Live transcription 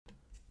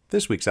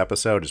This week's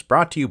episode is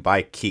brought to you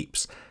by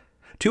Keeps.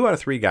 2 out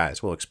of 3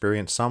 guys will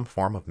experience some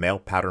form of male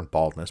pattern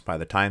baldness by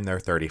the time they're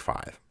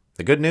 35.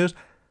 The good news?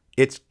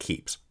 It's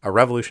Keeps, a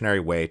revolutionary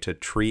way to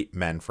treat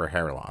men for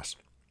hair loss.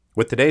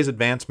 With today's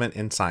advancement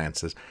in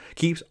sciences,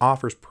 Keeps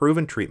offers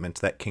proven treatments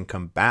that can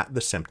combat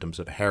the symptoms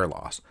of hair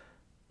loss.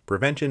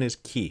 Prevention is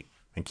key,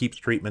 and Keeps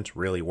treatments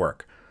really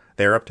work.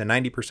 They are up to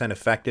 90%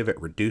 effective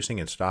at reducing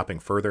and stopping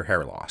further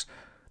hair loss.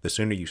 The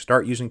sooner you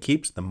start using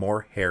Keeps, the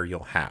more hair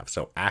you'll have,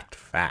 so act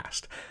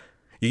fast.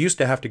 You used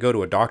to have to go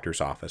to a doctor's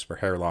office for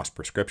hair loss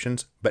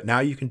prescriptions, but now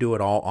you can do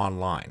it all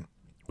online,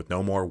 with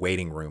no more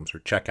waiting rooms or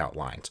checkout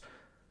lines.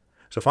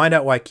 So find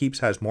out why Keeps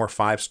has more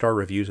 5-star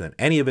reviews than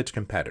any of its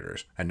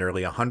competitors, and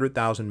nearly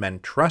 100,000 men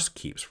trust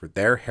Keeps for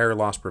their hair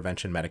loss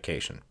prevention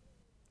medication.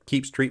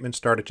 Keeps treatments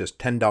start at just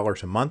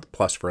 $10 a month,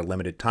 plus for a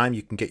limited time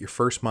you can get your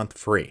first month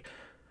free.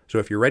 So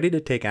if you're ready to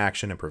take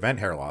action and prevent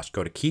hair loss,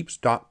 go to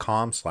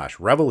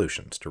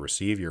keeps.com/revolutions to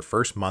receive your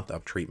first month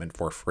of treatment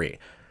for free.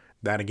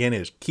 That again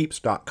is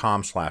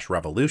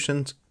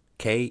keeps.com/revolutions,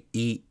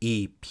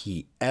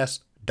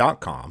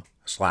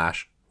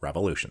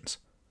 KEEPS.com/revolutions.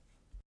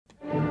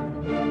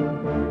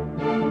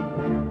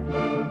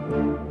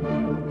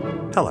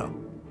 Hello,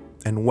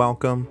 and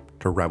welcome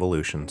to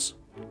Revolutions.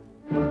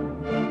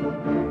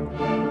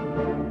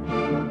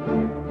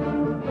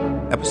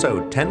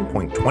 Episode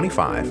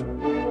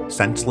 10.25,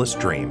 Senseless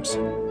Dreams.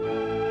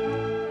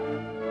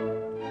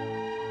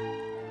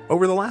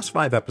 Over the last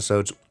 5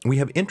 episodes, we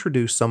have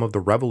introduced some of the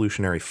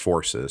revolutionary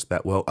forces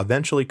that will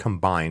eventually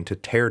combine to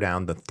tear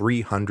down the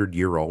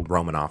 300-year-old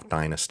Romanov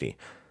dynasty.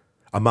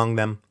 Among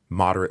them,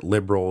 moderate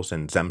liberals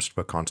and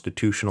Zemstva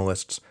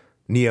constitutionalists,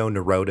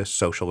 neo-Narodist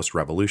socialist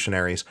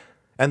revolutionaries,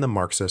 and the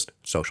Marxist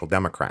Social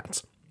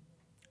Democrats.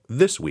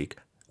 This week,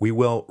 we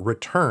will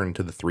return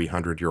to the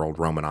 300-year-old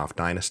Romanov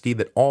dynasty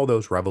that all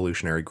those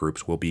revolutionary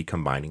groups will be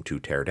combining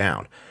to tear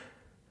down,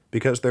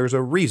 because there's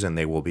a reason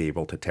they will be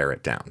able to tear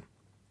it down.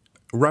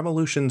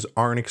 Revolutions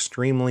are an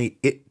extremely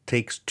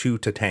it-takes-two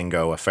to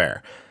tango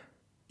affair.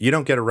 You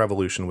don't get a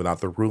revolution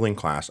without the ruling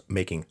class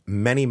making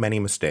many, many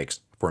mistakes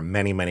for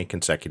many, many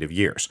consecutive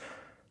years.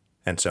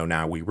 And so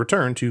now we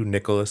return to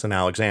Nicholas and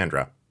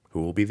Alexandra,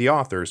 who will be the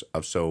authors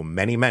of so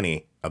many,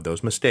 many of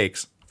those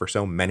mistakes for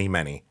so many,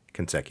 many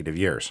consecutive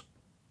years.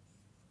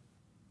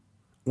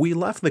 We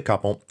left the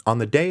couple on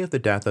the day of the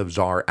death of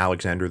Tsar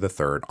Alexander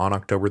III on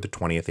October the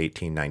 20th,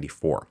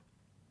 1894.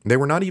 They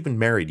were not even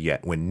married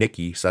yet when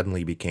Nicky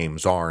suddenly became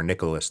Tsar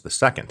Nicholas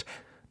II.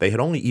 They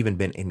had only even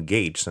been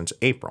engaged since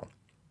April.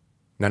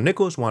 Now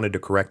Nicholas wanted to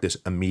correct this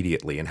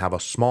immediately and have a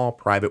small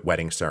private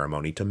wedding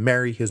ceremony to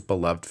marry his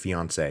beloved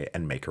fiancée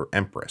and make her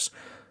empress.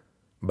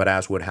 But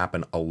as would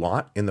happen a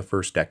lot in the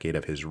first decade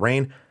of his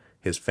reign,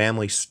 his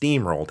family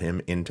steamrolled him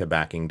into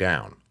backing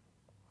down.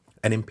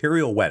 An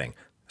imperial wedding,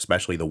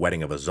 especially the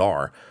wedding of a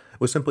Tsar,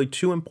 was simply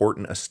too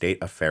important a state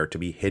affair to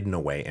be hidden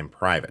away in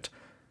private.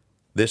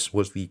 This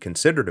was the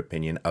considered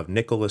opinion of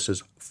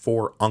Nicholas's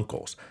 4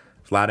 uncles,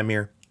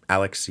 Vladimir,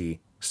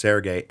 Alexei,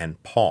 Sergei,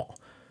 and Paul.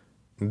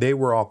 They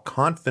were all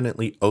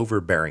confidently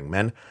overbearing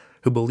men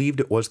who believed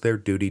it was their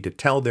duty to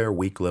tell their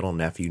weak little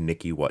nephew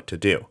Nicky what to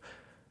do.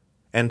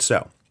 And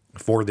so,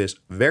 for this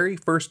very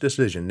first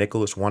decision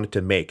Nicholas wanted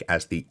to make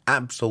as the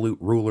absolute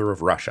ruler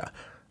of Russia,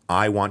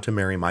 I want to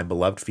marry my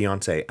beloved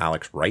fiancé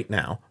Alex right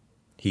now,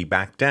 he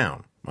backed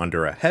down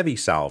under a heavy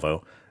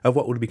salvo of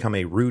what would become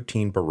a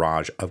routine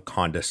barrage of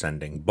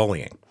condescending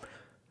bullying.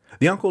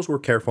 The uncles were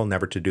careful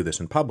never to do this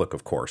in public,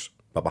 of course,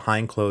 but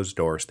behind closed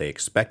doors they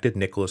expected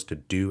Nicholas to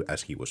do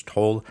as he was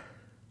told,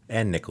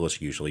 and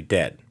Nicholas usually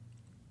did.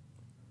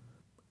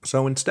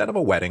 So instead of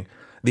a wedding,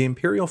 the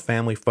imperial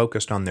family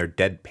focused on their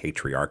dead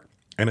patriarch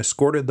and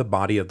escorted the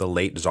body of the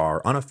late Tsar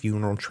on a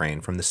funeral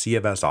train from the Sea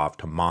of Azov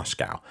to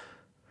Moscow.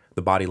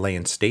 The body lay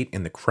in state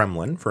in the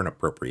Kremlin for an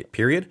appropriate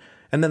period,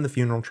 and then the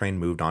funeral train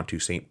moved on to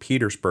St.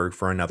 Petersburg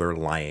for another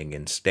lying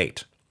in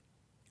state.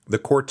 The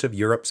courts of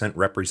Europe sent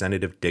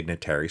representative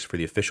dignitaries for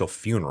the official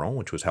funeral,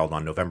 which was held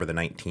on November the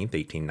 19th,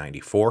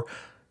 1894,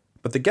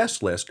 but the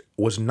guest list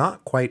was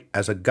not quite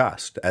as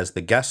august as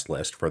the guest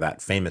list for that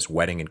famous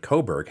wedding in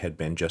Coburg had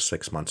been just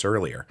 6 months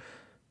earlier.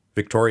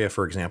 Victoria,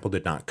 for example,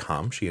 did not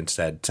come. She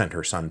instead sent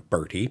her son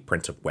Bertie,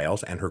 Prince of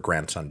Wales, and her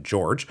grandson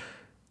George.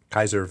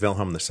 Kaiser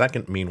Wilhelm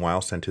II,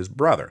 meanwhile, sent his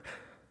brother.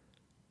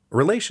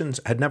 Relations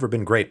had never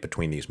been great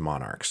between these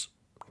monarchs.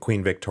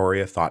 Queen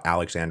Victoria thought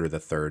Alexander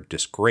III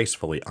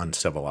disgracefully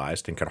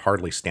uncivilized and could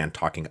hardly stand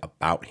talking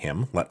about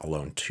him, let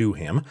alone to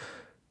him.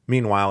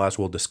 Meanwhile, as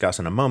we'll discuss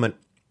in a moment,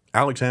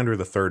 Alexander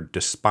III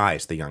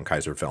despised the young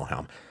Kaiser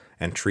Wilhelm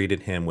and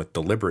treated him with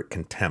deliberate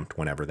contempt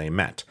whenever they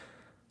met.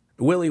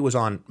 Willie was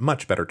on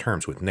much better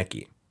terms with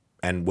Nicky,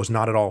 and was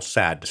not at all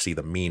sad to see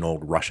the mean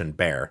old Russian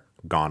bear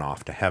gone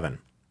off to heaven.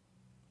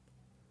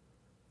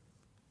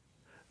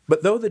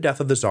 But though the death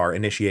of the Tsar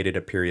initiated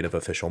a period of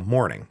official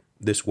mourning,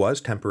 this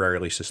was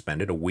temporarily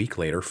suspended a week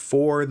later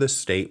for the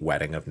state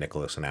wedding of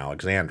Nicholas and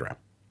Alexandra.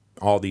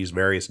 All these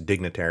various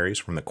dignitaries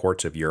from the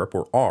courts of Europe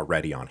were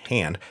already on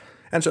hand,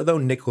 and so though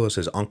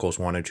Nicholas's uncles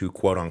wanted to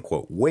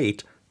quote-unquote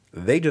wait,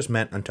 They just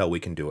meant until we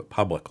can do it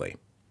publicly.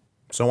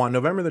 So on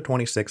November the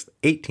 26th,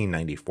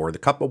 1894, the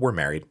couple were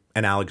married,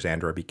 and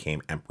Alexandra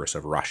became Empress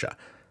of Russia.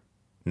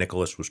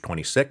 Nicholas was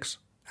 26,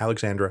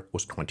 Alexandra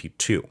was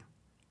 22.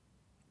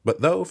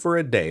 But though for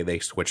a day they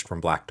switched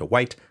from black to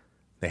white,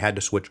 they had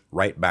to switch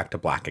right back to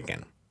black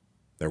again.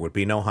 There would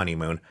be no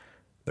honeymoon.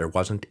 There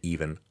wasn't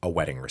even a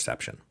wedding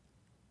reception.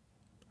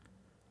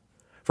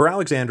 For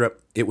Alexandra,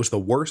 it was the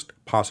worst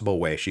possible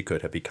way she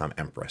could have become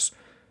empress.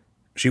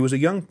 She was a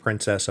young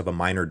princess of a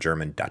minor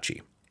German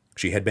duchy.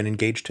 She had been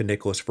engaged to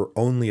Nicholas for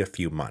only a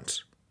few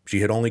months.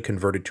 She had only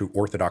converted to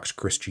Orthodox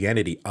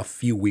Christianity a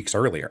few weeks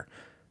earlier.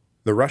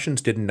 The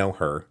Russians didn't know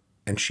her,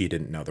 and she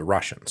didn't know the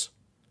Russians.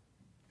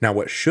 Now,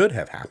 what should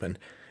have happened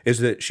is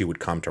that she would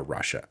come to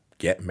Russia,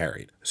 get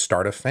married,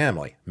 start a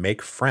family,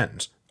 make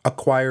friends,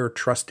 acquire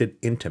trusted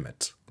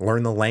intimates,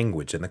 learn the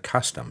language and the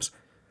customs,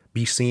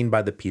 be seen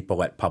by the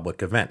people at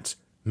public events,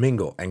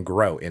 mingle and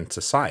grow in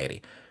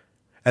society.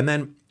 And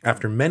then,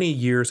 after many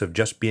years of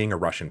just being a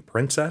Russian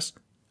princess,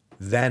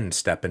 then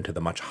step into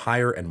the much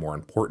higher and more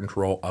important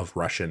role of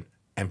Russian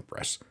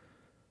empress.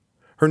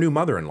 Her new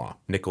mother-in-law,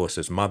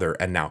 Nicholas's mother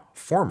and now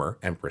former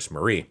Empress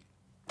Marie,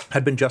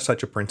 had been just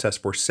such a princess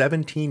for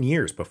 17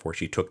 years before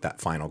she took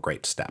that final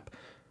great step.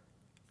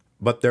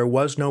 But there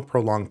was no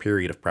prolonged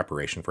period of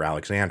preparation for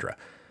Alexandra,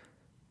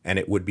 and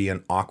it would be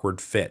an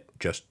awkward fit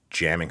just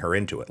jamming her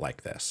into it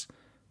like this.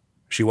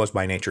 She was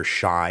by nature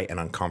shy and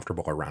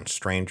uncomfortable around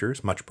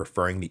strangers, much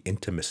preferring the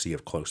intimacy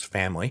of close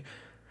family.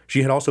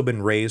 She had also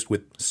been raised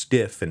with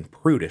stiff and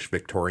prudish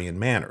Victorian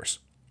manners.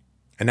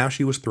 And now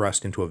she was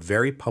thrust into a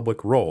very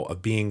public role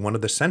of being one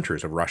of the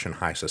centers of Russian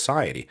high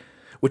society,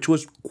 which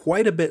was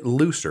quite a bit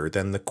looser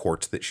than the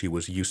courts that she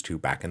was used to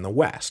back in the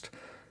West.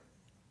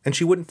 And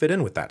she wouldn't fit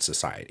in with that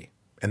society,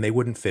 and they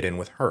wouldn't fit in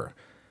with her.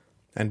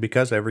 And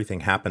because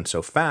everything happened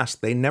so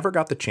fast, they never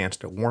got the chance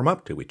to warm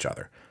up to each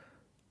other.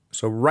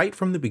 So right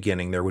from the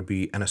beginning, there would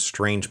be an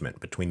estrangement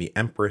between the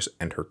Empress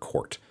and her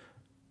court.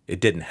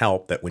 It didn't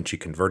help that when she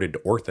converted to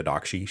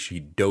Orthodoxy, she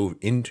dove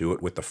into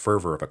it with the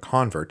fervor of a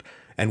convert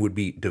and would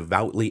be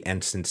devoutly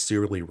and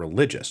sincerely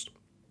religious,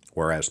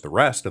 whereas the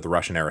rest of the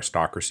Russian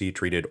aristocracy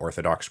treated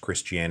Orthodox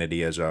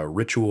Christianity as a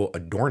ritual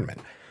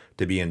adornment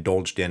to be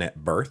indulged in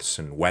at births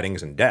and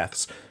weddings and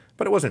deaths,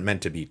 but it wasn't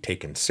meant to be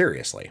taken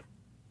seriously.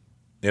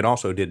 It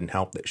also didn't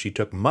help that she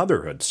took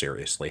motherhood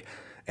seriously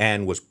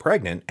and was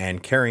pregnant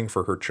and caring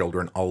for her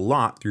children a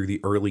lot through the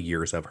early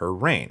years of her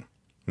reign.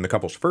 And the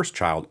couple's first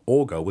child,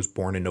 Olga, was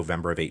born in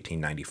November of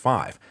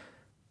 1895.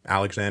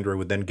 Alexandra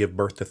would then give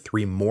birth to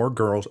 3 more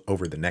girls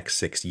over the next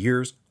 6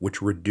 years,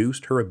 which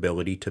reduced her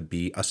ability to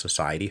be a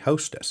society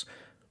hostess.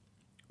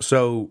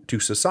 So, to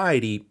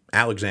society,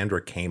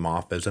 Alexandra came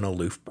off as an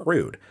aloof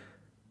prude.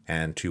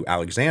 And to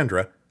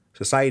Alexandra,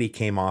 society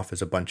came off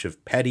as a bunch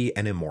of petty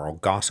and immoral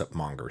gossip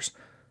mongers.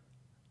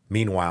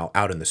 Meanwhile,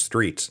 out in the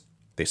streets,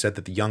 they said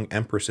that the young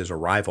empress's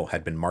arrival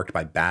had been marked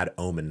by bad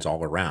omens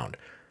all around,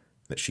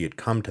 that she had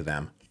come to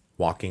them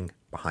walking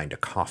behind a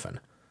coffin.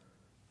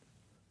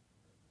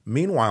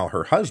 Meanwhile,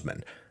 her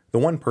husband, the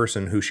one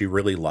person who she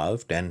really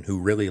loved and who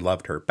really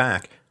loved her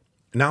back,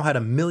 now had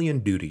a million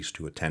duties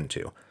to attend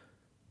to.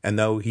 And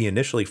though he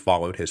initially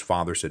followed his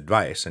father's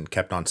advice and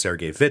kept on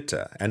Sergei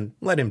Witte and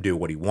let him do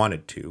what he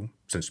wanted to,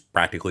 since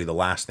practically the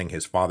last thing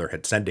his father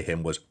had said to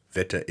him was,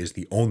 "Witte is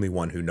the only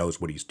one who knows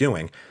what he's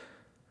doing,"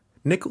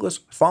 Nicholas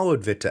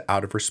followed Witte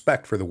out of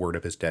respect for the word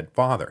of his dead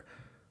father.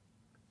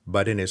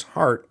 But in his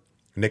heart,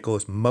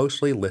 Nicholas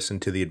mostly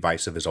listened to the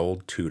advice of his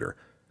old tutor,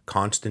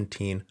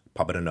 Konstantin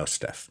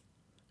Pobedonostsev,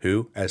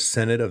 who, as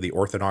Synod of the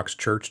Orthodox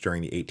Church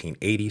during the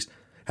 1880s,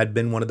 had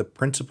been one of the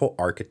principal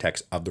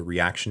architects of the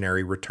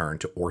reactionary return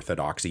to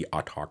orthodoxy,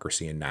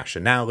 autocracy, and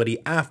nationality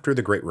after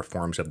the great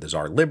reforms of the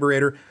Tsar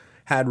Liberator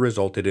had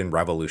resulted in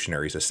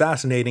revolutionaries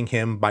assassinating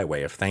him by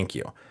way of thank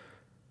you.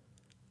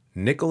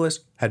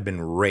 Nicholas had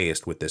been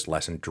raised with this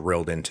lesson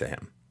drilled into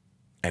him,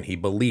 and he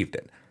believed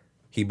it.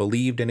 He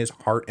believed in his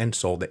heart and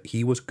soul that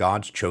he was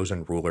God's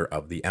chosen ruler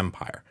of the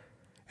empire,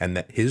 and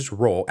that his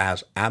role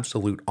as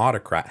absolute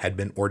autocrat had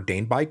been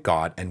ordained by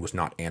God and was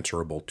not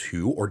answerable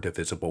to or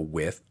divisible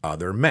with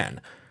other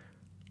men.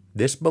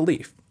 This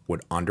belief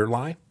would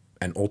underlie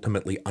and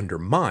ultimately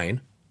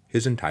undermine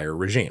his entire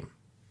regime.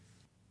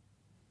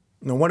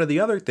 Now, one of the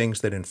other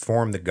things that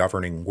informed the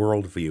governing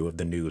worldview of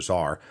the new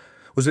Tsar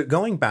was that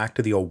going back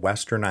to the old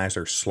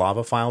Westernizer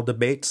Slavophile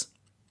debates,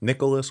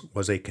 Nicholas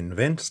was a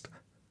convinced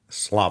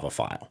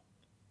Slavophile.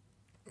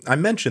 I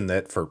mentioned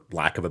that, for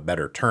lack of a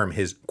better term,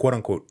 his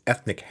quote-unquote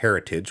ethnic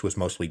heritage was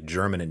mostly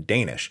German and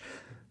Danish,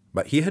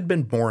 but he had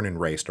been born and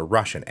raised a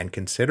Russian and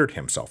considered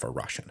himself a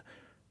Russian.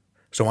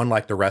 So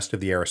unlike the rest of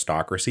the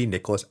aristocracy,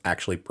 Nicholas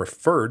actually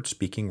preferred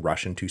speaking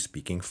Russian to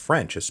speaking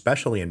French,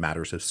 especially in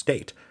matters of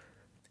state.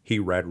 He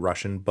read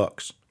Russian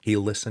books. He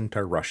listened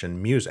to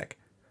Russian music.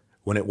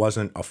 When it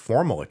wasn't a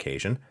formal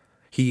occasion,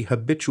 he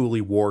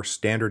habitually wore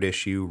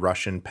standard-issue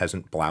Russian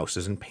peasant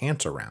blouses and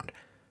pants around.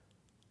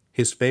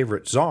 His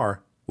favorite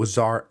Tsar was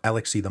Tsar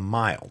Alexei the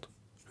Mild,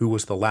 who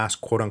was the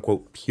last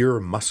quote-unquote pure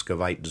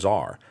Muscovite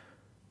Tsar.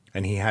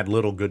 and he had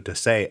little good to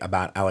say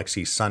about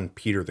Alexei's son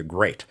Peter the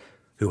Great,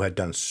 who had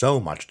done so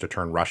much to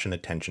turn Russian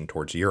attention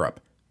towards Europe,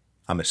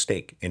 a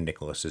mistake in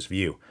Nicholas's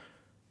view.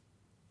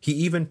 He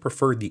even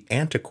preferred the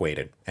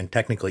antiquated and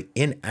technically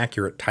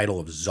inaccurate title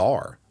of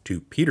Tsar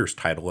to Peter's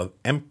title of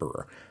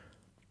Emperor.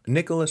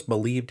 Nicholas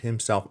believed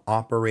himself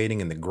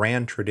operating in the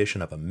grand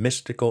tradition of a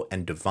mystical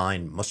and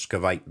divine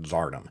Muscovite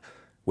tsardom,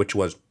 which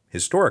was,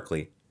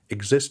 historically,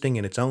 existing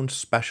in its own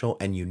special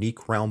and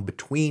unique realm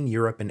between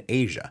Europe and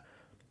Asia.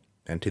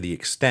 And to the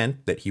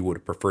extent that he would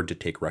have preferred to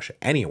take Russia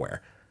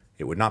anywhere,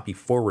 it would not be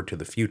forward to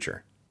the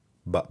future,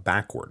 but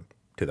backward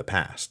to the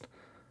past.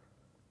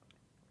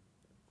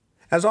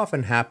 As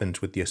often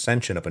happens with the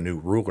ascension of a new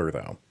ruler,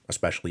 though,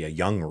 especially a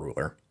young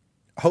ruler,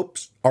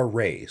 hopes are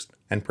raised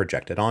and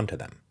projected onto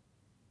them.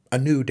 A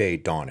new day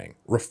dawning,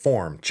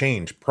 reform,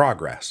 change,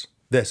 progress.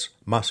 This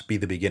must be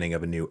the beginning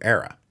of a new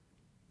era.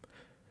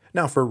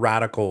 Now, for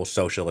radical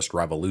socialist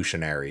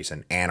revolutionaries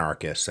and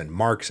anarchists and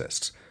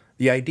Marxists,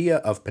 the idea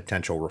of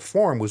potential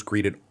reform was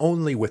greeted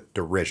only with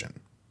derision,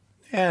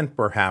 and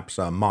perhaps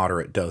a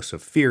moderate dose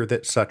of fear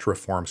that such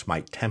reforms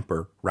might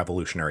temper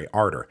revolutionary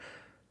ardor.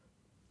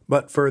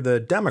 But for the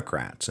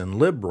Democrats and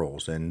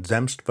liberals and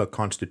Zemstva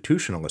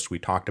constitutionalists we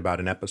talked about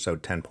in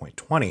episode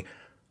 10.20,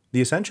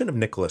 the ascension of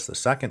Nicholas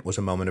II was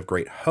a moment of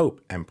great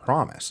hope and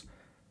promise.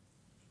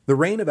 The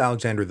reign of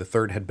Alexander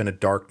III had been a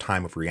dark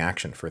time of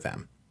reaction for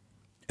them,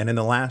 and in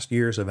the last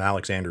years of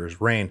Alexander's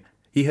reign,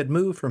 he had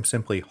moved from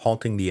simply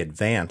halting the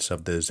advance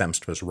of the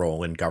Zemstva's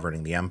role in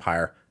governing the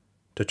empire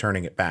to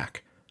turning it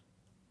back.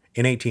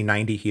 In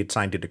 1890, he had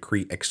signed a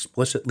decree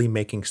explicitly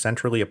making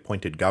centrally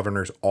appointed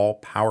governors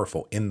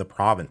all-powerful in the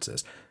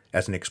provinces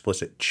as an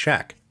explicit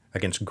check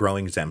against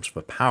growing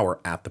Zemstva power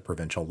at the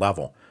provincial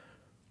level.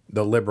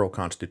 The liberal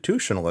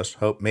constitutionalists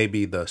hoped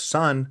maybe the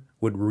son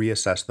would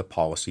reassess the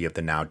policy of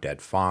the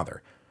now-dead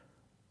father.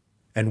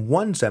 And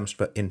one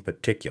Zemstva in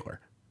particular,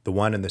 the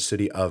one in the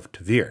city of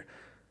Tver,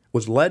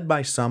 was led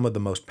by some of the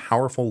most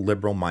powerful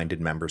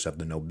liberal-minded members of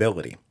the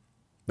nobility,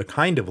 the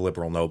kind of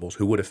liberal nobles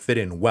who would have fit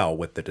in well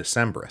with the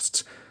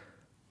Decembrists.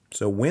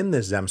 So when the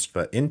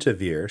Zemstva in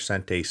Tver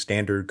sent a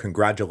standard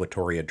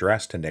congratulatory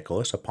address to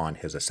Nicholas upon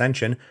his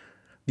ascension,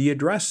 the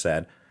address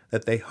said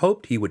that they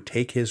hoped he would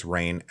take his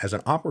reign as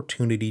an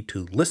opportunity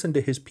to listen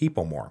to his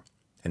people more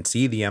and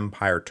see the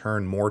empire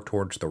turn more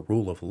towards the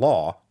rule of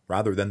law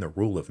rather than the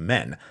rule of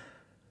men.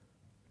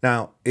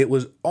 Now, it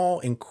was all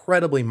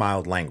incredibly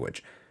mild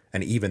language,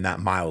 and even that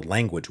mild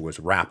language was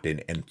wrapped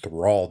in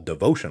enthralled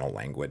devotional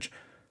language.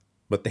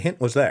 But the hint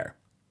was there.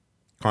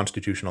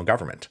 Constitutional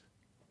government.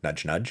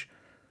 Nudge, nudge.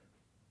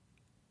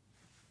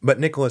 But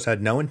Nicholas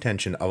had no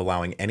intention of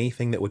allowing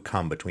anything that would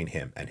come between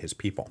him and his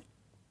people.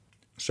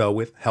 So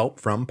with help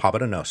from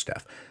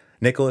Papadonostev,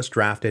 Nicholas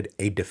drafted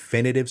a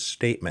definitive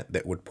statement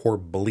that would pour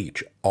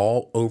bleach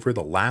all over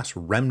the last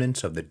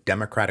remnants of the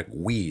democratic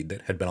weed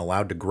that had been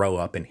allowed to grow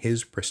up in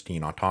his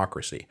pristine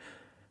autocracy.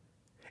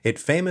 It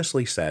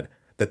famously said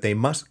that they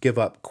must give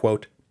up,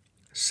 quote,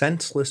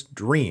 senseless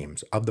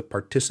dreams of the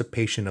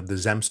participation of the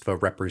Zemstva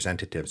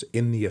representatives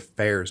in the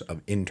affairs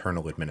of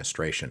internal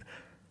administration.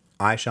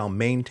 I shall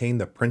maintain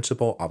the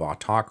principle of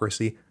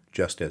autocracy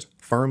just as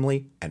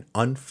firmly and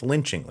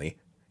unflinchingly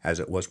as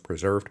it was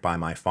preserved by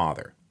my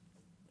father.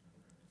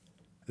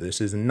 This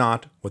is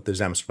not what the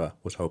Zemstva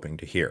was hoping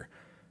to hear.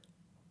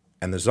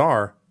 And the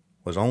Tsar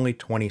was only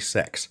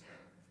 26.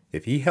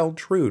 If he held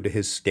true to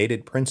his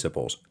stated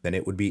principles, then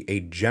it would be a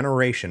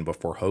generation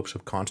before hopes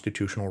of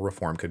constitutional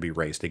reform could be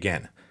raised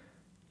again.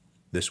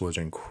 This was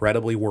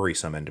incredibly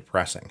worrisome and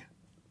depressing.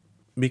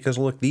 Because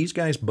look, these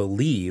guys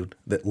believed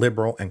that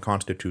liberal and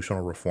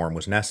constitutional reform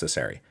was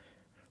necessary,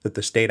 that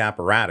the state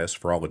apparatus,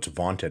 for all its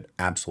vaunted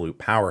absolute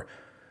power,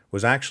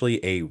 was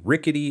actually a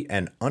rickety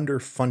and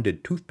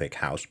underfunded toothpick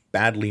house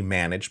badly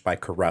managed by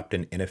corrupt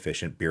and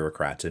inefficient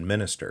bureaucrats and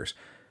ministers.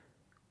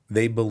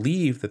 They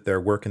believed that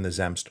their work in the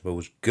Zemstva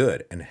was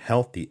good and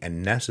healthy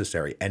and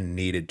necessary and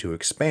needed to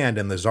expand,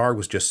 and the Tsar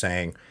was just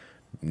saying,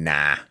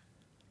 nah.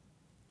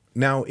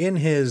 Now, in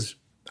his,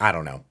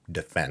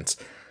 defense,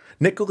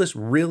 Nicholas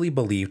really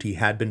believed he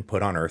had been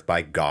put on earth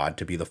by God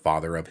to be the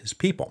father of his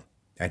people,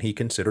 and he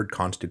considered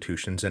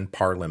constitutions and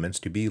parliaments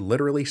to be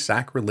literally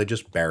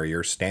sacrilegious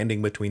barriers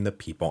standing between the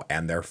people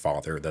and their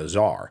father, the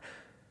Tsar.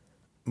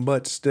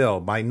 But still,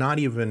 by not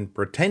even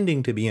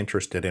pretending to be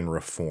interested in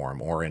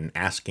reform or in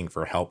asking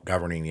for help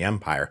governing the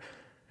empire,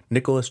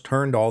 Nicholas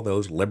turned all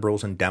those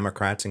liberals and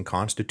Democrats and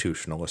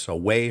constitutionalists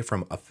away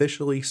from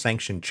officially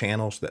sanctioned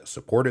channels that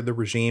supported the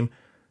regime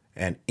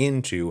and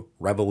into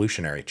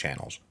revolutionary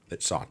channels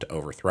that sought to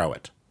overthrow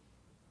it.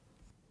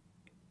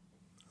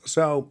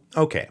 So,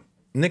 okay,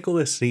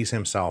 Nicholas sees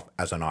himself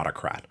as an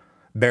autocrat,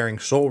 bearing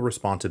sole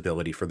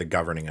responsibility for the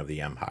governing of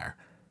the empire.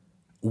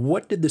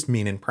 What did this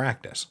mean in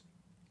practice?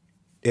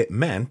 It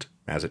meant,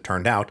 as it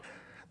turned out,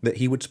 that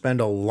he would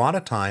spend a lot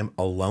of time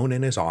alone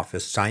in his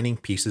office signing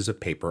pieces of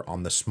paper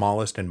on the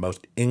smallest and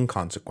most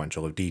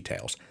inconsequential of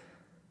details.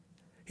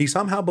 He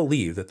somehow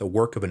believed that the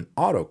work of an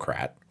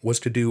autocrat was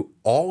to do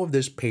all of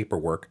this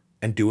paperwork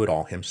and do it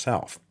all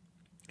himself.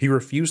 He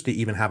refused to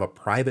even have a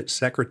private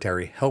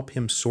secretary help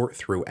him sort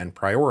through and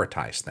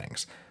prioritize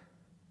things.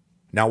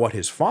 Now, what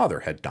his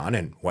father had done,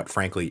 and what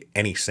frankly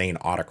any sane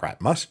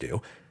autocrat must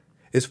do,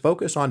 is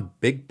focus on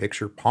big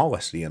picture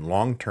policy and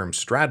long term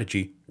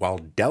strategy while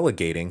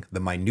delegating the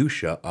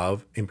minutiae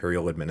of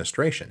imperial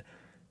administration.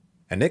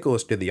 And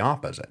Nicholas did the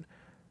opposite.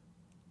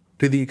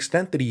 To the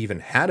extent that he even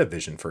had a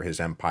vision for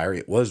his empire,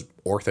 it was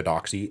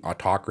orthodoxy,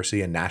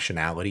 autocracy, and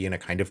nationality in a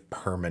kind of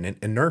permanent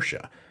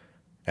inertia.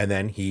 And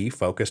then he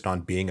focused on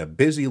being a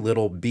busy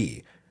little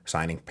bee,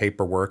 signing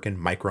paperwork and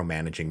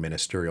micromanaging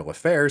ministerial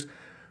affairs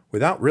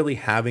without really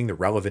having the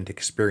relevant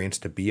experience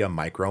to be a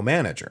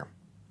micromanager,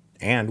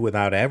 and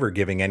without ever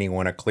giving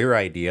anyone a clear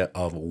idea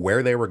of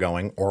where they were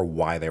going or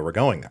why they were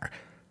going there.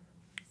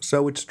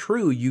 So it's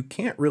true, you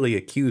can't really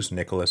accuse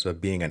Nicholas of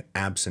being an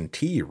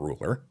absentee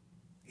ruler.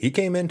 He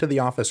came into the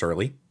office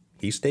early,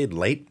 he stayed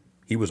late,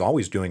 he was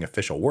always doing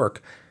official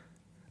work,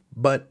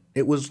 but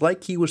it was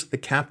like he was the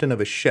captain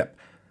of a ship,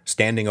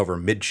 standing over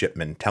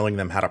midshipmen telling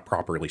them how to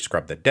properly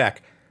scrub the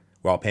deck,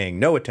 while paying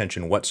no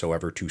attention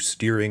whatsoever to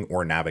steering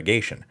or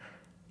navigation.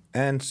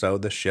 And so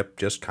the ship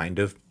just kind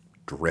of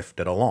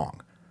drifted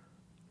along.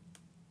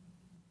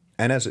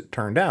 And as it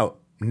turned out,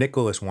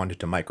 Nicholas wanted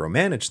to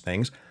micromanage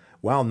things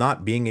while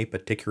not being a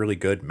particularly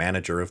good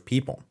manager of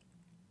people.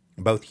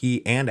 Both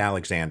he and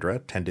Alexandra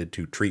tended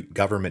to treat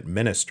government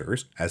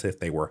ministers as if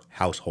they were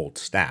household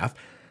staff,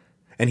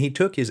 and he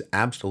took his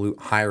absolute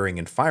hiring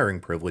and firing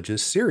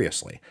privileges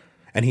seriously,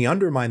 and he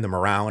undermined the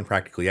morale in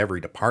practically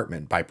every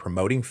department by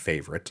promoting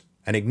favorites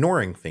and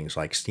ignoring things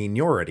like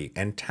seniority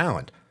and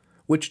talent,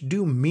 which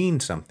do mean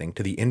something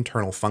to the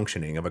internal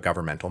functioning of a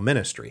governmental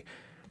ministry.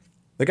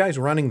 The guys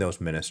running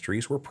those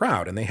ministries were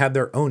proud, and they had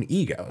their own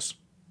egos,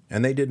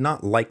 and they did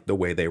not like the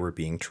way they were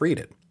being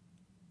treated.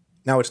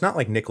 Now, it's not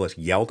like Nicholas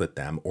yelled at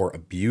them or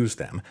abused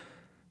them.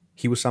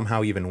 He was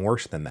somehow even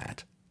worse than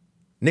that.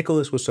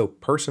 Nicholas was so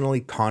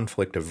personally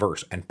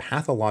conflict-averse and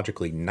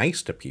pathologically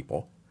nice to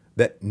people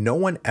that no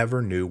one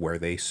ever knew where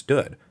they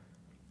stood.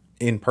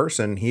 In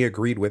person, he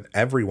agreed with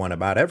everyone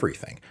about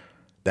everything.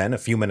 Then, a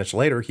few minutes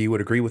later, he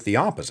would agree with the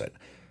opposite.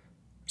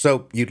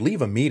 So, you'd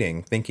leave a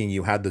meeting thinking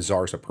you had the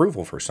Tsar's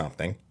approval for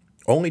something,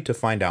 only to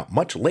find out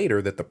much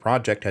later that the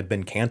project had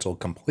been canceled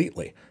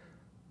completely.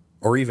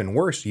 Or even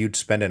worse, you'd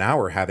spend an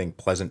hour having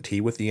pleasant tea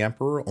with the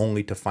emperor,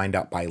 only to find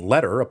out by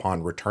letter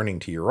upon returning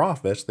to your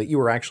office that you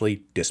were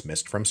actually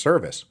dismissed from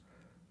service.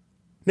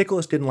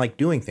 Nicholas didn't like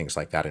doing things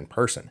like that in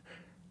person.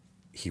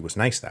 He was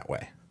nice that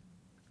way.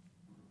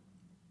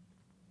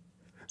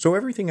 So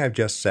everything I've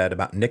just said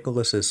about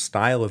Nicholas's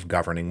style of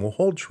governing will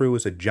hold true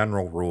as a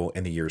general rule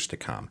in the years to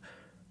come.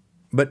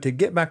 But to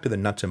get back to the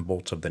nuts and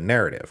bolts of the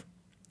narrative,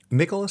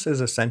 Nicholas's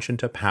ascension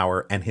to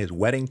power and his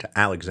wedding to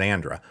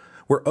Alexandra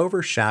were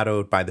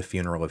overshadowed by the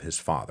funeral of his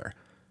father.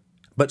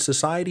 But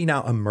society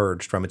now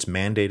emerged from its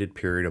mandated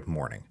period of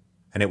mourning,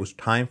 and it was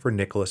time for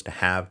Nicholas to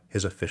have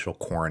his official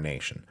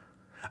coronation,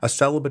 a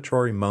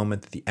celebratory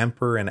moment that the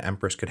emperor and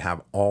empress could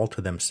have all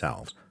to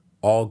themselves,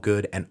 all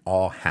good and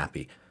all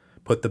happy,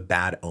 put the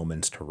bad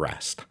omens to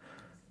rest.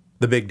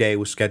 The big day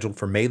was scheduled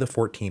for May the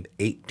 14th,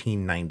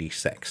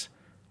 1896.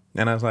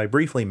 And as I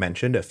briefly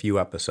mentioned a few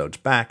episodes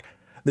back,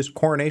 this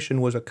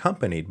coronation was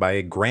accompanied by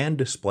a grand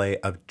display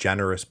of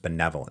generous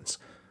benevolence,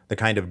 the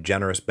kind of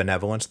generous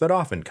benevolence that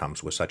often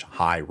comes with such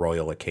high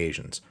royal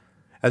occasions,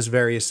 as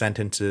various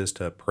sentences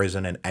to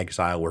prison and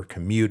exile were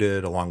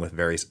commuted along with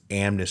various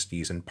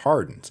amnesties and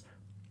pardons.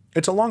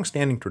 It's a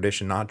long-standing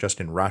tradition not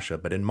just in Russia,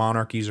 but in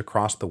monarchies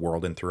across the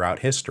world and throughout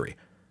history.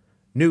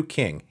 New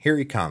king, here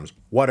he comes,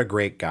 what a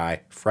great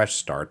guy, fresh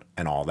start,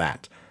 and all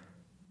that.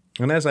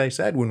 And as I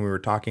said when we were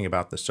talking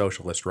about the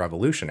socialist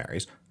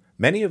revolutionaries,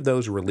 many of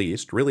those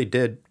released really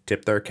did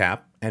tip their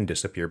cap and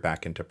disappear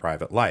back into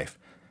private life.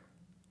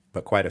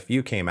 But quite a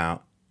few came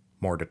out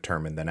more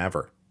determined than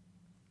ever.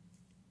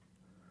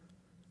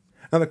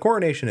 Now, the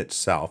coronation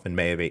itself in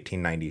May of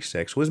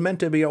 1896 was meant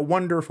to be a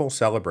wonderful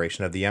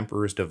celebration of the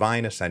emperor's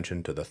divine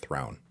ascension to the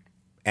throne.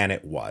 And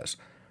it was.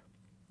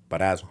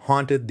 But as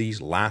haunted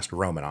these last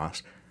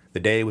Romanovs, the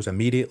day was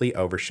immediately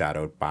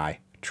overshadowed by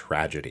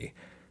tragedy.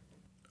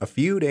 A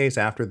few days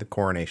after the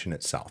coronation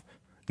itself,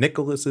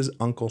 Nicholas's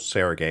uncle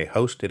Sergei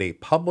hosted a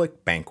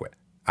public banquet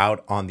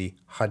out on the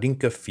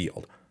Khadinka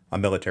Field, a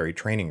military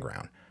training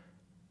ground.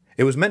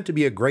 It was meant to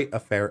be a great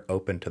affair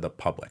open to the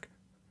public.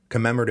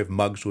 Commemorative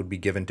mugs would be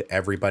given to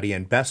everybody,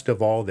 and best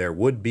of all, there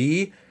would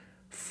be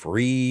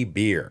free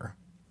beer.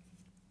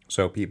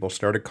 So people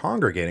started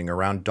congregating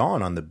around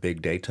dawn on the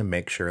big day to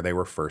make sure they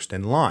were first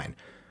in line.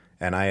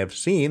 And I have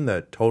seen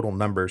the total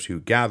numbers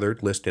who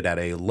gathered listed at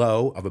a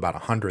low of about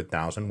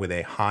 100,000 with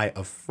a high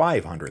of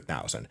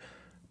 500,000.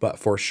 But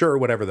for sure,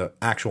 whatever the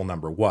actual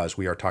number was,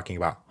 we are talking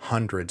about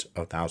hundreds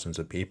of thousands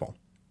of people.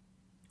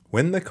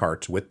 When the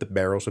carts with the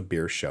barrels of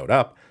beer showed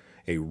up,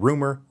 a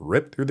rumor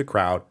ripped through the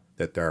crowd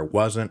that there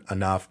wasn't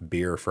enough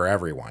beer for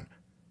everyone.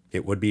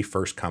 It would be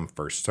first come,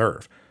 first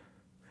serve.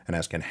 And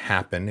as can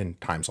happen in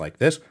times like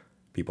this,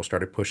 people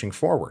started pushing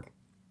forward.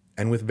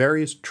 And with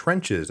various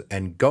trenches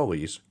and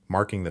gullies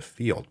marking the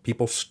field,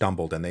 people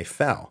stumbled and they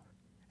fell.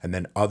 and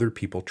then other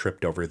people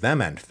tripped over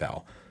them and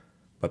fell.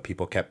 But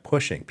people kept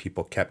pushing,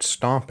 people kept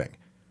stomping,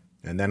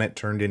 and then it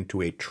turned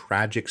into a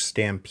tragic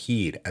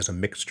stampede as a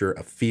mixture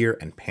of fear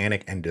and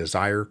panic and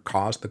desire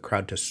caused the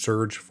crowd to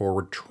surge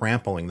forward,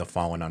 trampling the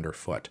fallen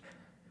underfoot.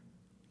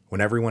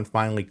 When everyone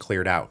finally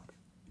cleared out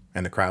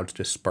and the crowds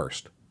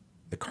dispersed,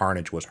 the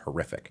carnage was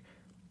horrific.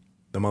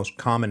 The most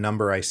common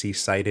number I see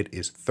cited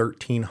is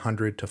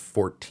 1,300 to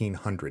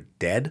 1,400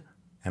 dead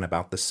and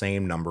about the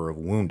same number of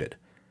wounded.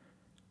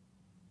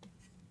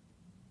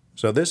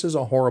 So this is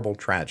a horrible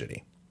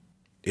tragedy.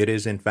 It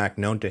is in fact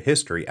known to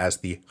history as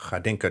the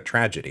Chadinka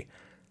tragedy.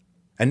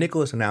 And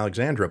Nicholas and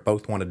Alexandra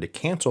both wanted to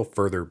cancel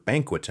further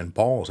banquets and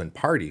balls and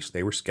parties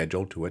they were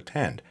scheduled to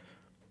attend.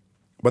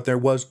 But there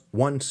was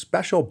one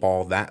special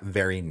ball that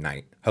very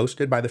night,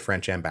 hosted by the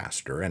French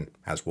ambassador, and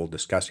as we'll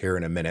discuss here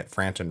in a minute,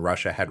 France and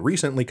Russia had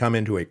recently come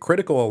into a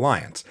critical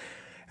alliance,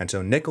 and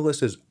so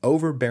Nicholas's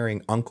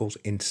overbearing uncles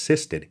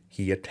insisted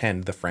he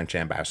attend the French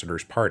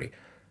ambassador's party.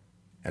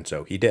 And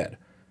so he did,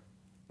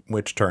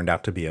 which turned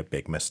out to be a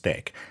big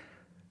mistake,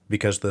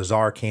 because the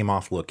Tsar came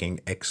off looking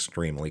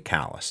extremely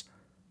callous.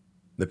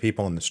 The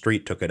people in the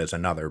street took it as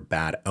another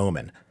bad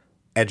omen.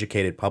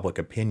 Educated public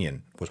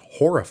opinion was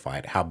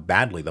horrified how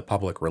badly the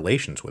public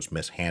relations was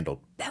mishandled,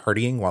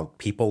 partying while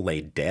people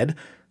lay dead.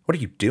 What are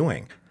you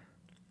doing?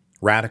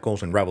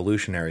 Radicals and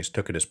revolutionaries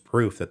took it as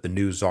proof that the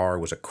new Tsar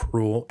was a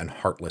cruel and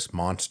heartless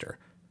monster.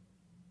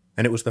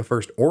 And it was the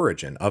first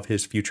origin of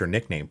his future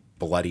nickname,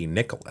 Bloody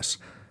Nicholas.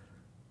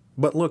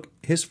 But look,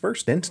 his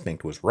first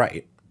instinct was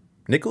right.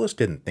 Nicholas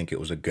didn't think it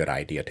was a good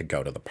idea to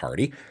go to the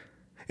party,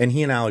 and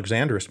he and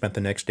Alexandra spent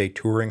the next day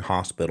touring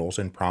hospitals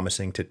and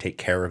promising to take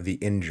care of the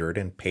injured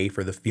and pay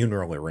for the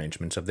funeral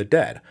arrangements of the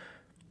dead.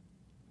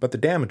 But the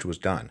damage was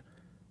done.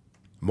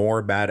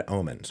 More bad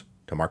omens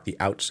to mark the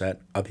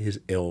outset of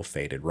his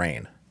ill-fated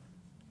reign.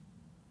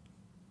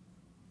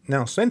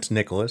 Now, since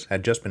Nicholas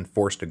had just been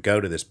forced to go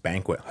to this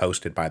banquet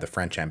hosted by the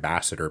French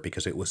ambassador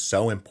because it was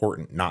so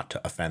important not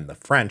to offend the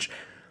French,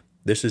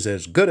 this is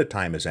as good a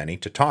time as any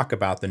to talk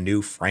about the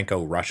new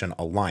Franco-Russian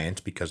alliance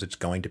because it's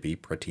going to be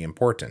pretty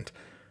important.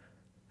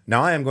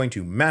 Now, I am going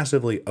to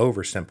massively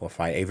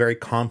oversimplify a very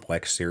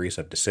complex series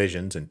of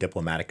decisions and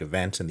diplomatic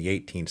events in the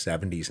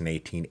 1870s and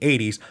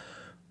 1880s,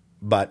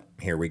 but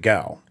here we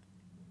go.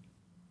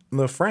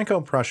 The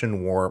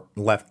Franco-Prussian War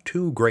left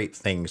two great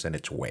things in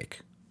its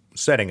wake,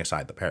 setting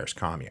aside the Paris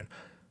Commune: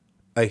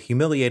 a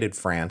humiliated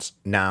France,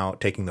 now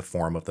taking the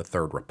form of the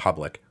Third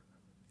Republic,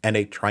 and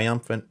a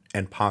triumphant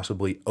and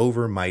possibly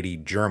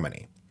overmighty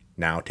Germany,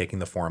 now taking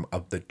the form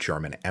of the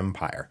German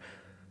Empire.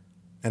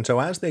 And so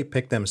as they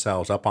picked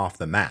themselves up off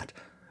the mat,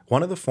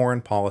 one of the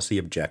foreign policy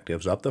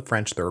objectives of the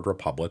French Third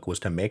Republic was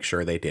to make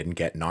sure they didn't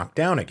get knocked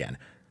down again,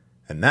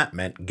 and that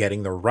meant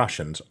getting the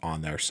Russians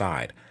on their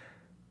side.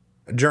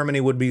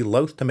 Germany would be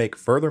loath to make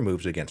further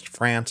moves against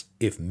France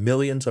if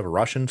millions of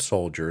Russian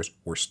soldiers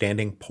were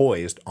standing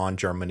poised on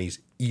Germany's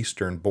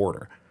eastern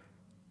border.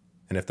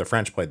 And if the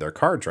French played their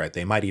cards right,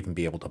 they might even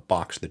be able to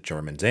box the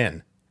Germans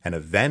in and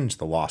avenge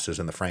the losses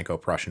in the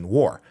Franco-Prussian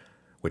War,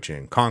 which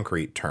in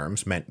concrete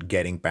terms meant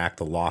getting back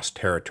the lost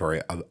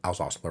territory of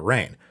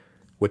Alsace-Lorraine,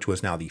 which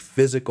was now the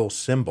physical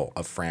symbol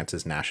of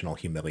France's national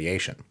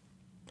humiliation.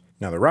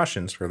 Now the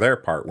Russians, for their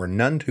part, were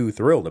none too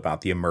thrilled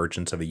about the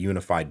emergence of a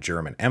unified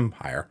German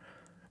empire,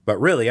 but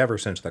really ever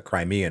since the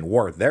Crimean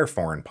War, their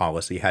foreign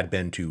policy had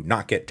been to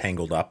not get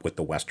tangled up with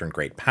the Western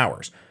great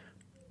powers.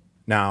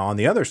 Now, on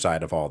the other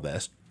side of all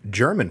this,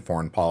 German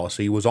foreign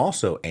policy was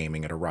also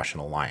aiming at a Russian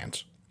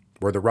alliance,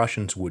 where the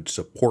Russians would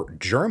support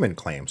German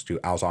claims to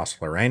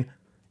Alsace-Lorraine,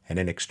 and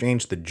in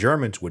exchange the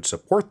Germans would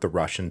support the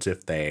Russians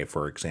if they,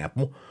 for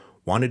example,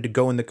 wanted to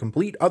go in the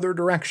complete other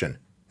direction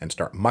and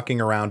start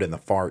mucking around in the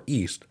Far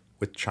East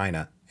with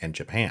China and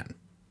Japan.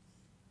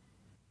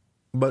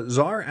 But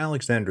Tsar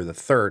Alexander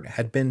III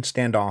had been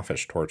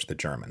standoffish towards the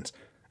Germans,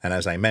 and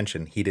as I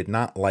mentioned, he did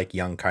not like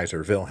young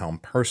Kaiser Wilhelm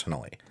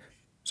personally.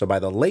 So by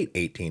the late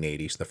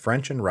 1880s, the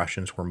French and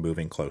Russians were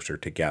moving closer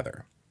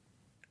together.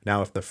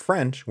 Now, if the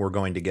French were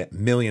going to get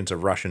millions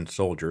of Russian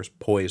soldiers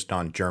poised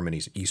on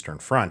Germany's eastern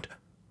front,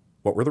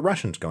 what were the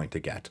Russians going to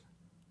get?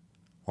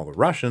 Well, the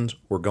Russians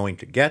were going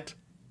to get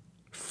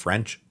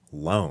French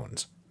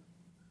loans.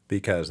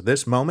 Because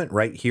this moment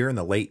right here in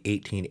the late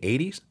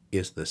 1880s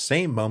is the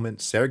same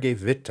moment Sergei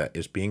Witte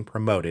is being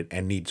promoted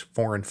and needs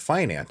foreign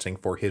financing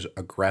for his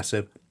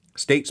aggressive,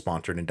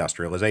 state-sponsored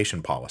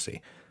industrialization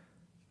policy.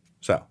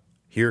 So,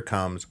 here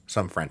comes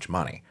some French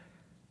money.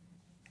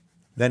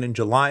 Then in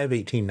July of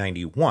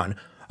 1891,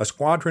 a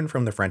squadron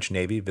from the French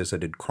Navy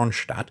visited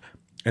Kronstadt,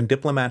 and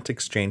diplomats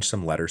exchanged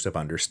some letters of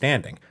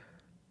understanding.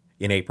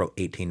 In April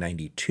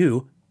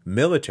 1892,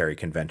 military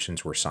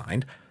conventions were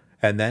signed,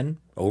 and then,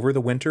 over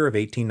the winter of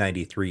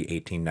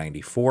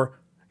 1893-1894,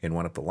 in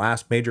one of the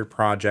last major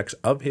projects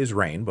of his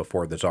reign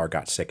before the Tsar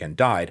got sick and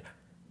died,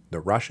 the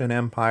Russian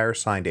Empire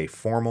signed a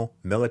formal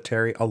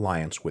military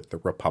alliance with the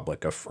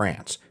Republic of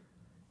France.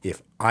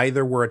 If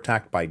either were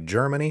attacked by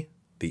Germany,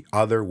 the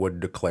other would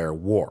declare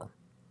war.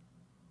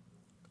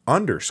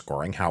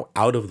 Underscoring how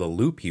out of the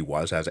loop he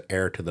was as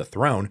heir to the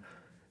throne,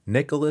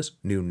 Nicholas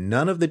knew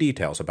none of the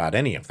details about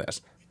any of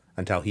this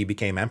until he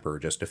became emperor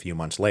just a few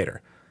months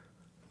later.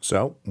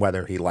 So,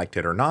 whether he liked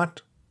it or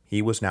not,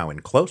 he was now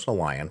in close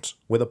alliance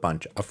with a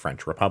bunch of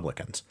French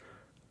Republicans.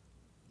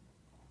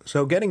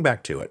 So getting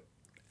back to it,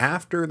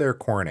 after their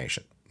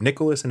coronation,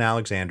 Nicholas and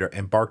Alexandra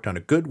embarked on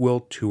a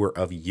goodwill tour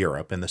of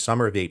Europe in the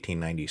summer of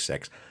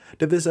 1896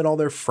 to visit all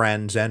their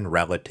friends and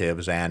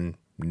relatives and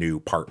new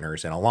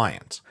partners in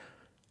alliance.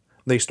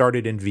 They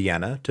started in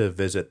Vienna to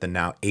visit the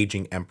now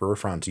aging Emperor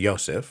Franz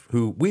Joseph,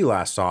 who we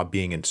last saw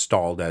being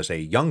installed as a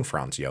young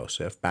Franz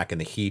Joseph back in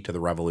the heat of the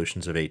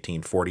revolutions of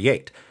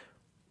 1848.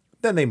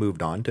 Then they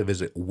moved on to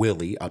visit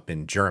Willy up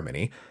in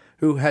Germany,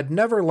 who had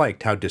never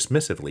liked how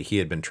dismissively he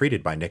had been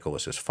treated by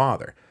Nicholas's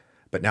father.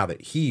 But now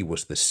that he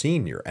was the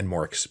senior and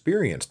more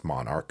experienced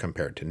monarch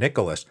compared to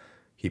Nicholas,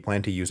 he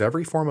planned to use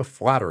every form of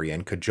flattery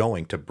and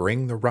cajoling to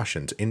bring the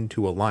Russians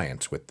into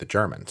alliance with the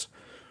Germans.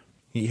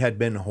 He had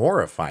been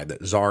horrified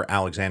that Tsar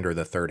Alexander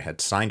III had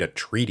signed a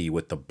treaty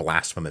with the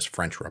blasphemous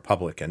French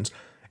Republicans,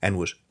 and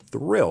was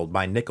thrilled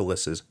by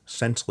Nicholas's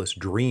Senseless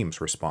Dreams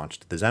response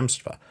to the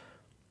Zemstva.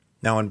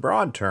 Now, in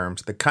broad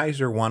terms, the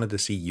Kaiser wanted to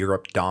see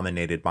Europe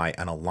dominated by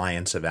an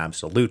alliance of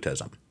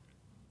absolutism.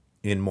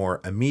 In more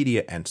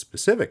immediate and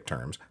specific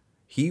terms,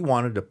 he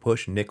wanted to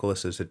push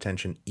Nicholas's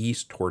attention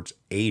east towards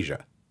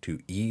Asia to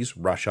ease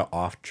Russia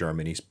off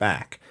Germany's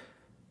back.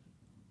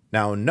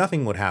 Now,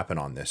 nothing would happen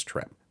on this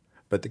trip,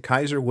 but the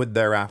Kaiser would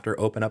thereafter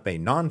open up a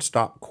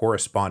non-stop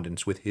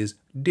correspondence with his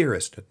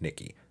dearest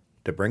Nicky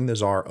to bring the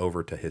Tsar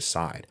over to his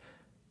side.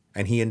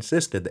 And he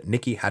insisted that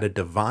Nicky had a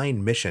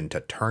divine mission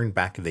to turn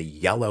back the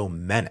Yellow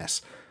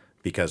Menace,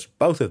 because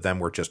both of them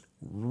were just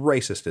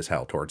racist as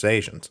hell towards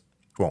Asians.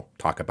 We'll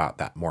talk about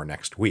that more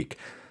next week.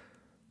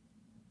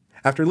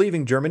 After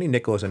leaving Germany,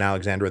 Nicholas and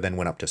Alexandra then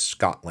went up to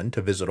Scotland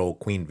to visit old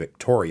Queen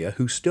Victoria,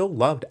 who still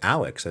loved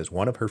Alex as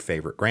one of her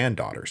favorite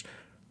granddaughters.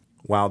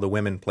 While the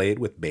women played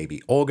with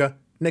baby Olga,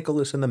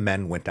 Nicholas and the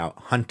men went out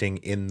hunting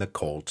in the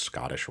cold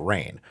Scottish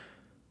rain.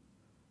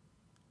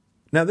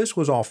 Now, this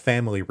was all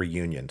family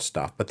reunion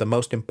stuff, but the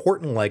most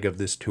important leg of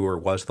this tour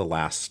was the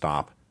last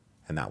stop,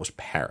 and that was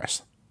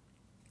Paris.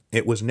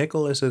 It was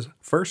Nicholas's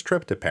first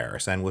trip to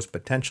Paris and was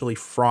potentially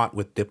fraught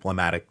with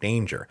diplomatic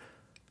danger.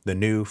 The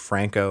new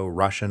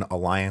Franco-Russian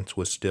alliance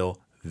was still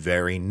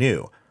very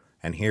new,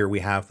 and here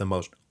we have the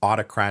most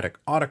autocratic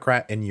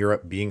autocrat in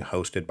Europe being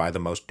hosted by the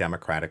most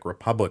democratic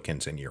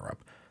republicans in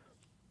Europe.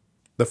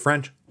 The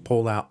French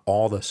pulled out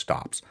all the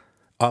stops,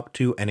 up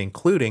to and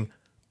including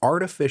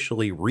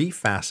artificially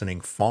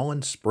refastening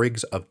fallen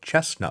sprigs of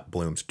chestnut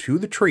blooms to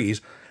the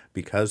trees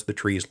because the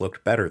trees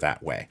looked better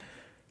that way.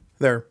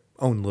 Their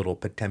own little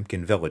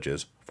Potemkin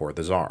villages for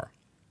the Tsar.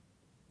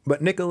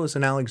 But Nicholas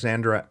and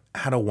Alexandra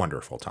had a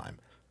wonderful time.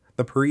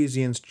 The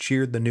Parisians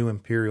cheered the new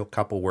imperial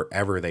couple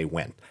wherever they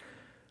went,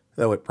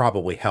 though it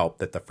probably helped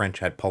that the French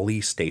had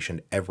police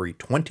stationed every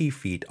 20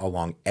 feet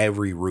along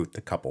every route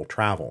the couple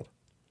traveled.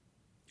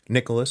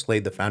 Nicholas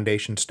laid the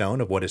foundation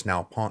stone of what is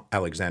now Pont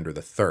Alexander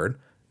III,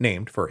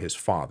 named for his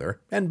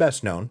father, and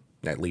best known,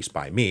 at least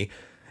by me,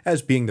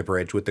 as being the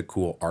bridge with the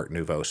cool Art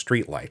Nouveau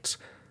streetlights.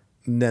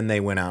 Then they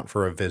went out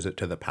for a visit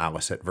to the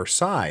palace at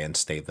Versailles and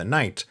stayed the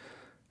night,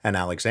 and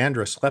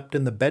Alexandra slept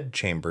in the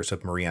bedchambers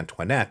of Marie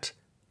Antoinette,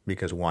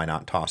 because why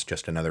not toss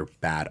just another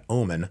bad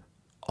omen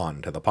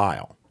onto the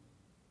pile?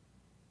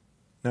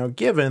 Now,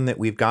 given that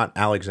we've got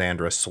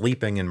Alexandra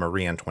sleeping in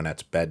Marie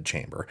Antoinette's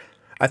bedchamber,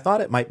 I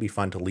thought it might be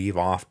fun to leave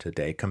off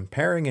today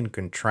comparing and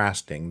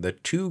contrasting the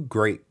two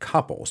great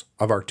couples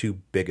of our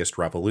two biggest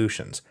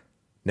revolutions,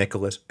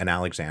 Nicholas and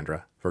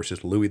Alexandra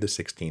versus Louis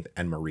XVI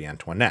and Marie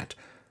Antoinette,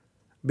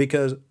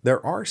 because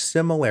there are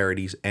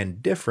similarities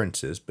and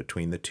differences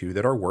between the two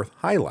that are worth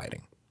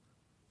highlighting.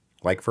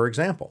 Like, for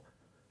example,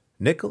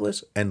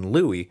 Nicholas and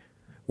Louis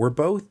were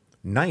both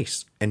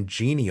nice and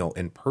genial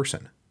in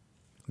person.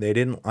 They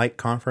didn't like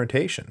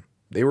confrontation.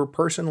 They were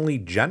personally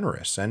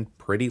generous and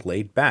pretty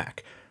laid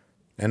back.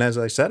 And as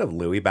I said of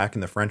Louis back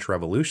in the French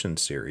Revolution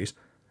series,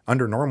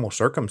 under normal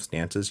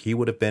circumstances, he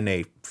would have been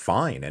a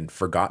fine and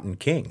forgotten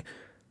king.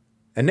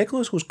 And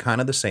Nicholas was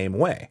kind of the same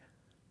way.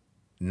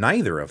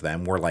 Neither of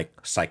them were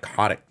like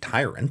psychotic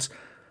tyrants.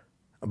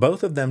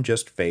 Both of them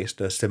just faced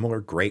a similar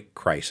great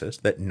crisis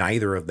that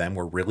neither of them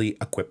were really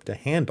equipped to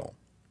handle.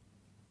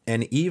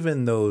 And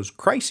even those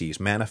crises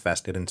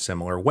manifested in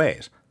similar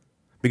ways,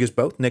 because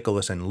both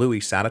Nicholas and Louis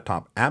sat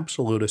atop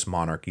absolutist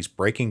monarchies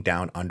breaking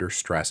down under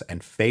stress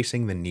and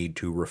facing the need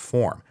to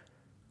reform.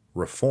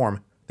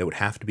 Reform that would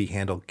have to be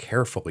handled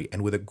carefully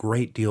and with a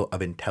great deal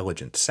of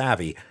intelligent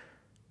savvy.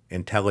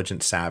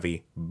 Intelligent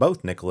savvy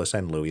both Nicholas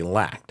and Louis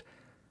lacked.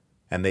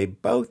 And they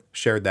both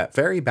shared that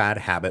very bad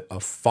habit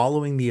of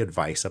following the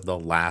advice of the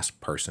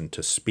last person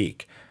to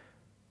speak.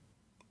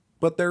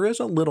 But there is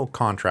a little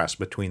contrast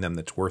between them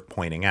that's worth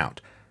pointing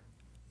out.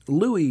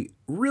 Louis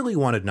really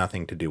wanted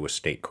nothing to do with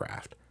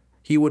statecraft.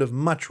 He would have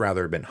much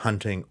rather been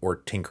hunting or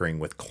tinkering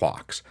with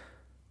clocks.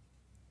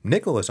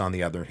 Nicholas, on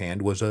the other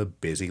hand, was a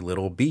busy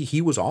little bee.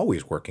 He was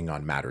always working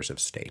on matters of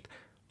state.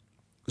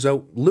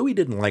 So Louis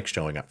didn't like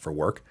showing up for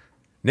work.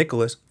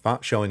 Nicholas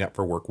thought showing up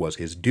for work was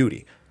his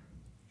duty,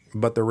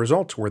 but the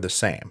results were the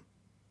same.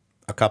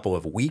 A couple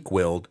of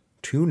weak-willed,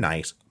 too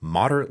nice,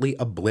 moderately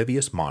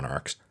oblivious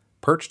monarchs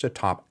perched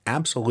atop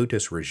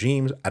absolutist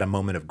regimes at a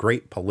moment of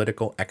great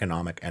political,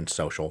 economic, and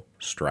social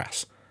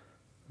stress.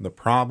 The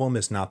problem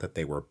is not that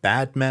they were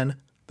bad men,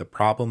 the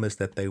problem is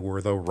that they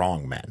were the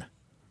wrong men.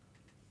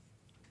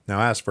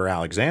 Now, as for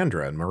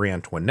Alexandra and Marie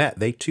Antoinette,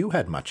 they too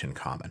had much in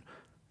common.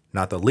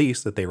 Not the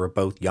least that they were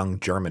both young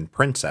German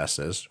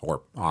princesses,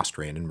 or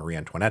Austrian in Marie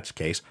Antoinette's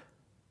case,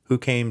 who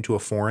came to a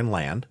foreign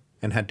land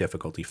and had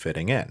difficulty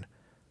fitting in.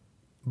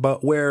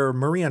 But where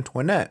Marie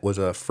Antoinette was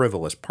a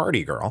frivolous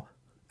party girl,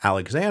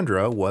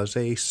 Alexandra was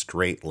a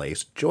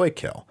straight-laced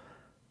joy-kill.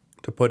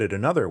 To put it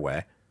another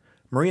way,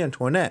 Marie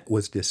Antoinette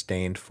was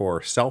disdained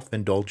for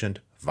self-indulgent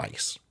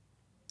vice.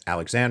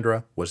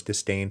 Alexandra was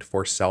disdained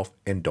for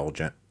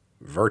self-indulgent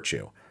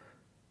virtue.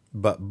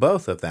 But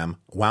both of them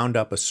wound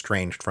up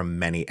estranged from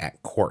many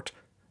at court,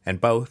 and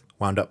both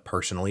wound up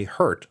personally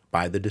hurt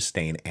by the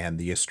disdain and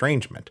the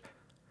estrangement.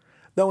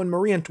 Though in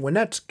Marie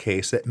Antoinette's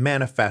case it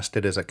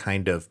manifested as a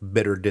kind of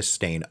bitter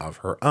disdain of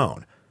her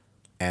own,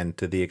 and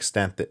to the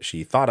extent that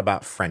she thought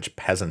about French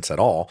peasants at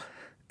all,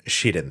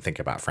 she didn't think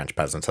about French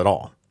peasants at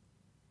all.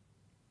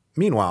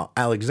 Meanwhile,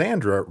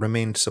 Alexandra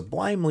remained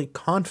sublimely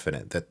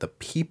confident that the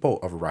people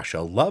of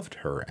Russia loved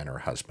her and her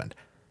husband,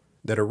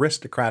 that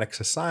aristocratic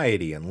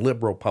society and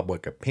liberal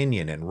public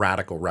opinion and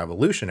radical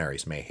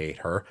revolutionaries may hate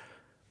her,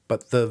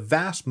 but the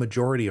vast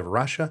majority of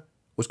Russia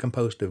was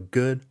composed of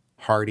good,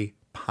 hearty,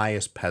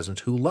 pious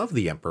peasants who loved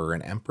the emperor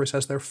and empress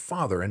as their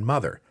father and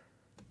mother.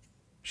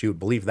 She would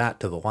believe that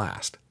to the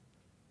last,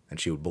 and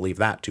she would believe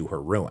that to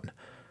her ruin.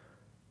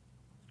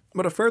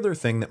 But a further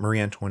thing that Marie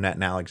Antoinette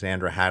and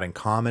Alexandra had in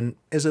common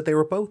is that they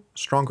were both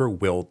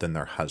stronger-willed than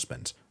their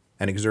husbands,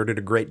 and exerted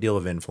a great deal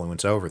of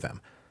influence over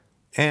them,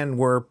 and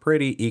were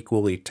pretty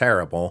equally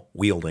terrible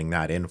wielding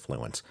that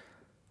influence.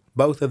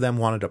 Both of them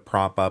wanted to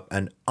prop up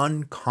an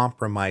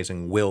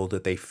uncompromising will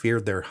that they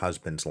feared their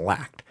husbands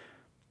lacked,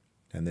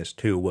 and this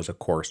too was, of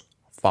course,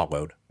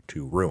 followed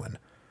to ruin.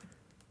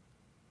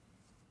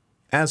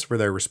 As for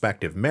their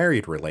respective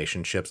married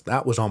relationships,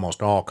 that was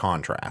almost all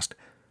contrast.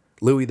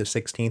 Louis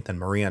XVI and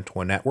Marie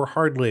Antoinette were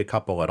hardly a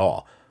couple at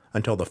all,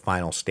 until the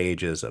final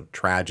stages of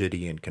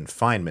tragedy and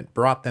confinement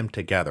brought them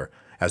together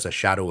as a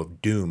shadow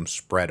of doom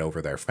spread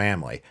over their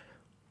family.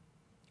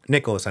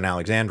 Nicholas and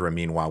Alexandra,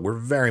 meanwhile, were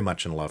very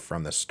much in love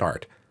from the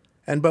start,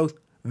 and both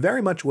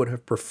very much would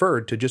have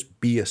preferred to just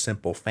be a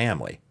simple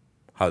family,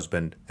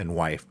 husband and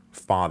wife,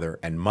 father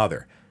and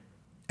mother.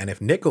 And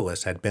if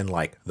Nicholas had been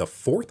like the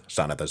fourth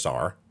son of the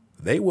Tsar,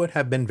 they would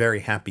have been very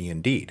happy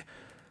indeed.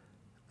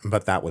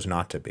 But that was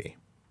not to be.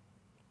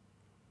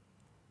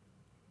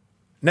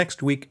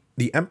 Next week,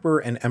 the Emperor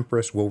and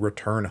Empress will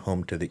return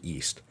home to the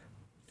east,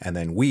 and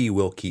then we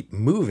will keep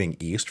moving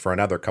east for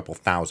another couple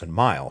thousand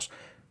miles,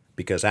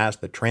 because as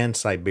the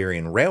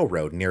Trans-Siberian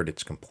Railroad neared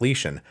its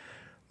completion,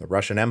 the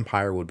Russian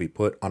Empire would be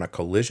put on a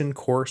collision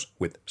course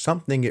with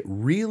something it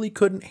really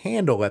couldn't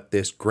handle at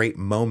this great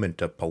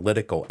moment of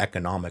political,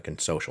 economic, and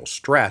social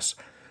stress: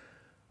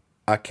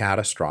 a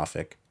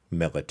catastrophic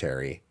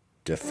military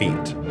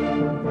defeat.